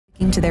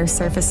to their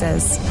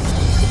surfaces.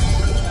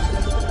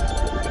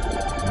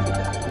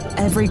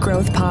 Every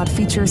growth pod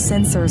features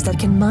sensors that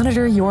can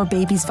monitor your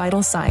baby's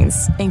vital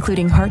signs,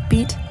 including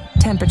heartbeat,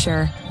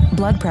 temperature,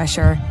 blood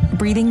pressure,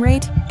 breathing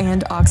rate,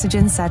 and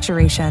oxygen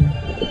saturation.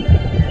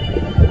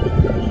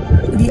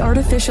 The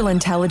artificial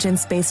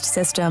intelligence-based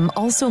system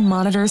also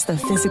monitors the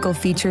physical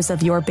features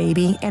of your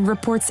baby and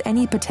reports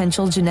any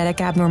potential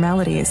genetic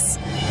abnormalities.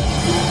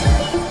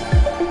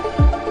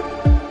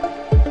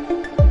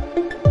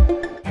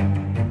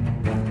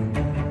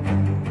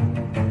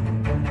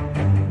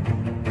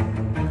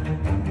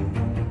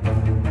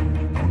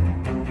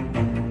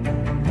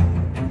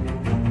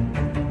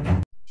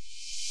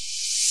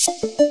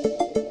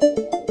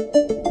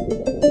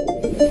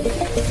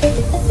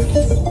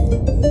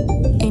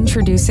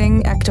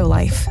 Introducing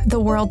Ectolife, the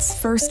world's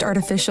first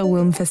artificial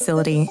womb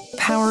facility,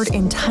 powered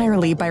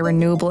entirely by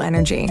renewable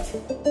energy.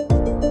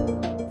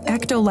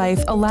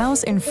 Ectolife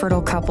allows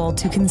infertile couple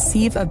to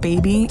conceive a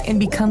baby and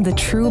become the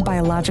true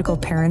biological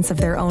parents of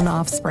their own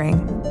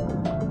offspring.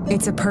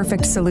 It's a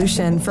perfect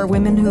solution for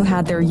women who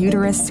had their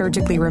uterus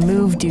surgically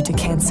removed due to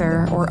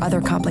cancer or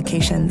other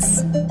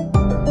complications.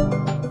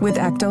 With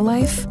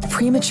Ectolife,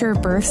 premature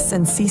births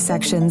and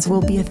C-sections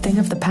will be a thing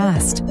of the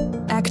past.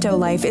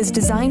 Ectolife is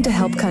designed to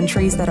help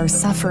countries that are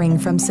suffering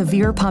from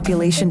severe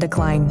population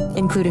decline,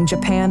 including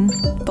Japan,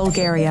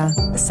 Bulgaria,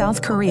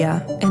 South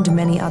Korea, and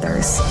many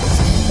others.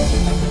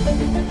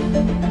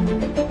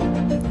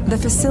 The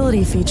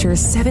facility features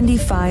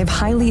 75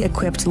 highly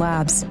equipped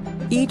labs.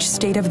 Each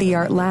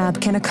state-of-the-art lab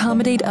can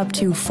accommodate up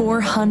to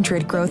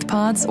 400 growth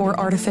pods or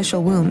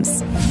artificial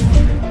wombs.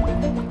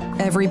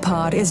 Every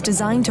pod is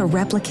designed to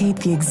replicate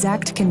the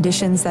exact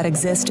conditions that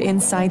exist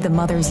inside the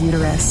mother's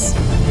uterus.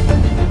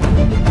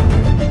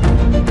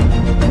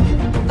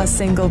 A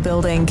single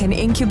building can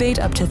incubate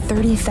up to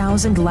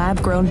 30,000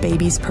 lab-grown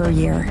babies per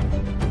year.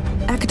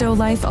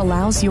 Ectolife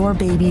allows your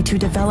baby to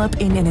develop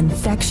in an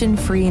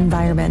infection-free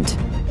environment.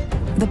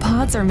 The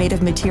pods are made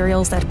of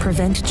materials that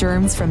prevent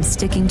germs from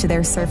sticking to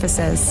their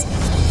surfaces.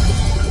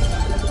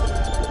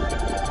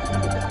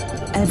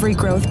 Every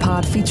growth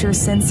pod features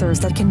sensors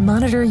that can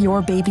monitor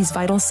your baby's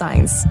vital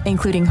signs,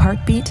 including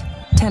heartbeat,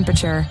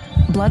 temperature,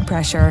 blood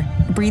pressure,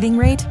 breathing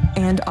rate,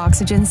 and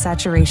oxygen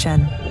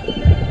saturation.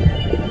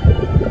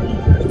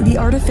 The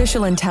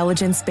artificial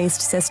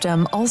intelligence-based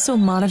system also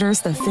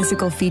monitors the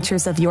physical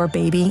features of your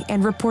baby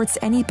and reports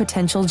any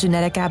potential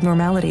genetic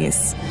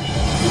abnormalities.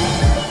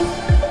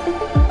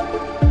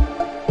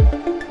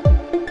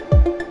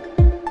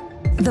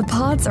 The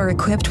pods are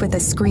equipped with a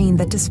screen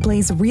that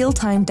displays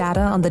real-time data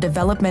on the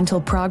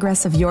developmental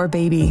progress of your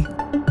baby.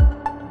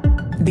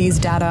 These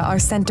data are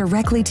sent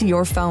directly to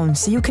your phone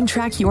so you can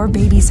track your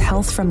baby's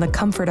health from the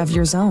comfort of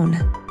your zone.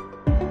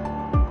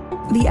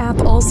 The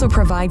app also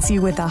provides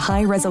you with a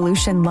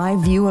high-resolution live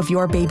view of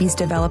your baby's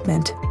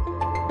development.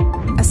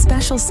 A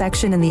special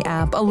section in the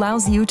app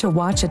allows you to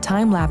watch a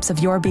time-lapse of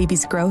your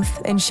baby's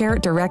growth and share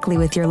it directly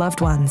with your loved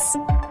ones.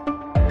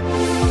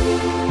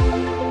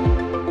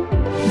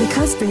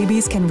 Because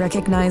babies can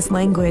recognize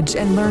language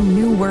and learn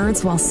new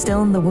words while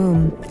still in the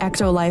womb,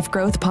 Ectolife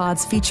growth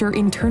pods feature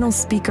internal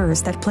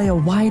speakers that play a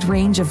wide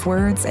range of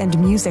words and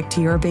music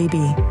to your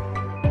baby.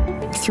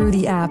 Through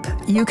the app,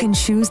 you can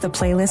choose the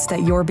playlist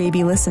that your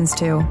baby listens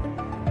to.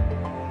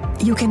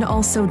 You can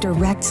also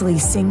directly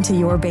sing to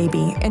your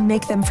baby and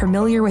make them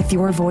familiar with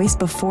your voice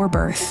before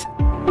birth.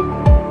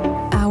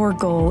 Our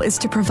goal is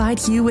to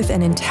provide you with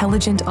an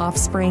intelligent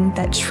offspring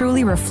that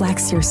truly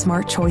reflects your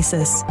smart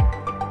choices.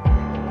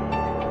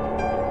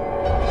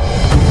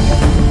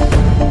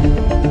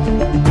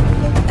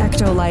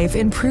 Ectolife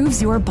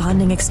improves your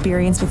bonding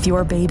experience with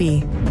your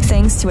baby.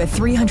 Thanks to a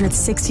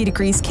 360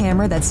 degrees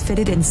camera that's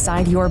fitted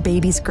inside your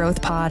baby's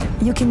growth pod,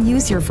 you can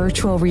use your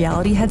virtual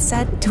reality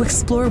headset to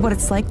explore what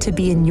it's like to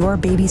be in your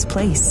baby's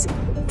place.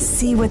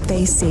 See what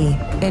they see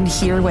and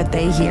hear what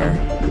they hear.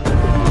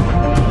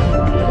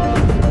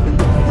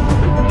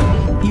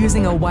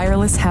 Using a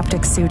wireless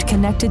haptic suit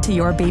connected to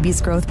your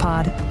baby's growth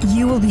pod,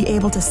 you will be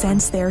able to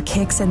sense their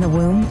kicks in the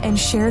womb and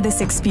share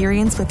this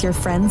experience with your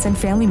friends and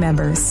family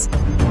members.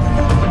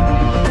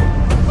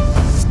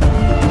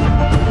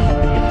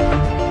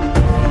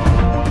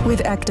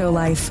 With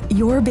Ectolife,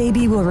 your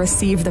baby will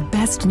receive the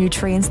best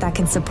nutrients that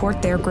can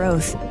support their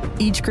growth.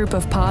 Each group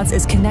of pods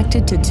is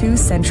connected to 2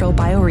 central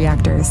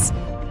bioreactors.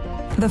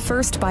 The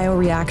first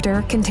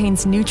bioreactor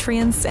contains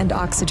nutrients and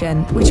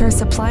oxygen, which are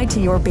supplied to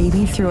your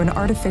baby through an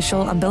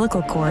artificial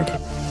umbilical cord.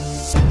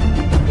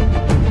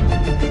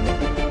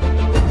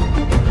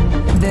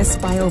 This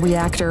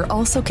bioreactor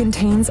also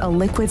contains a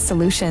liquid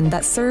solution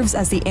that serves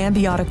as the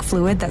amniotic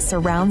fluid that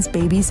surrounds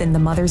babies in the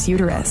mother's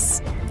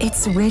uterus.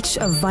 It's rich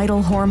of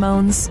vital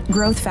hormones,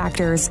 growth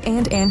factors,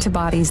 and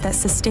antibodies that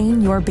sustain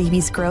your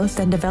baby's growth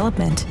and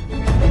development.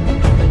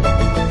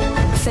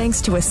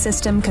 Thanks to a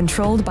system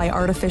controlled by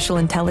artificial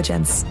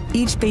intelligence,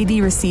 each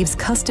baby receives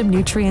custom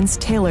nutrients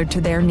tailored to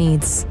their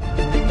needs.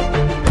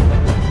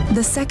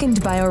 The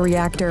second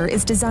bioreactor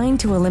is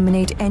designed to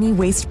eliminate any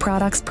waste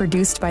products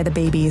produced by the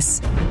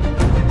babies.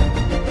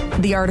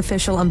 The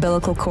artificial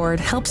umbilical cord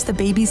helps the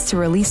babies to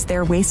release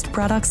their waste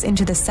products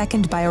into the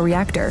second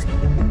bioreactor.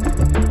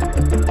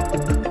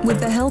 With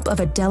the help of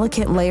a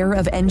delicate layer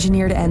of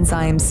engineered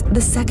enzymes,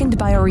 the second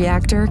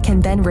bioreactor can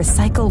then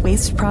recycle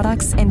waste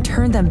products and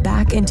turn them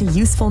back into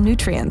useful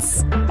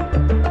nutrients.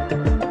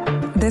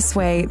 This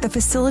way, the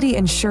facility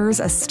ensures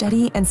a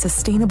steady and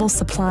sustainable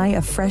supply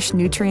of fresh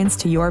nutrients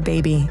to your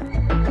baby.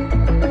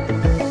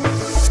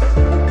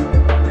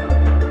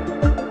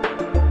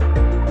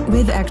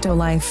 With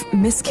Ectolife,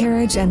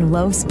 miscarriage and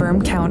low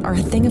sperm count are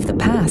a thing of the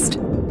past.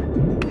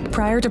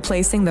 Prior to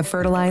placing the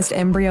fertilized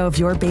embryo of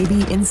your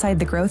baby inside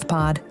the growth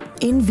pod,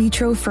 in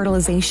vitro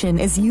fertilization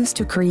is used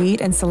to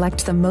create and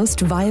select the most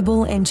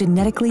viable and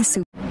genetically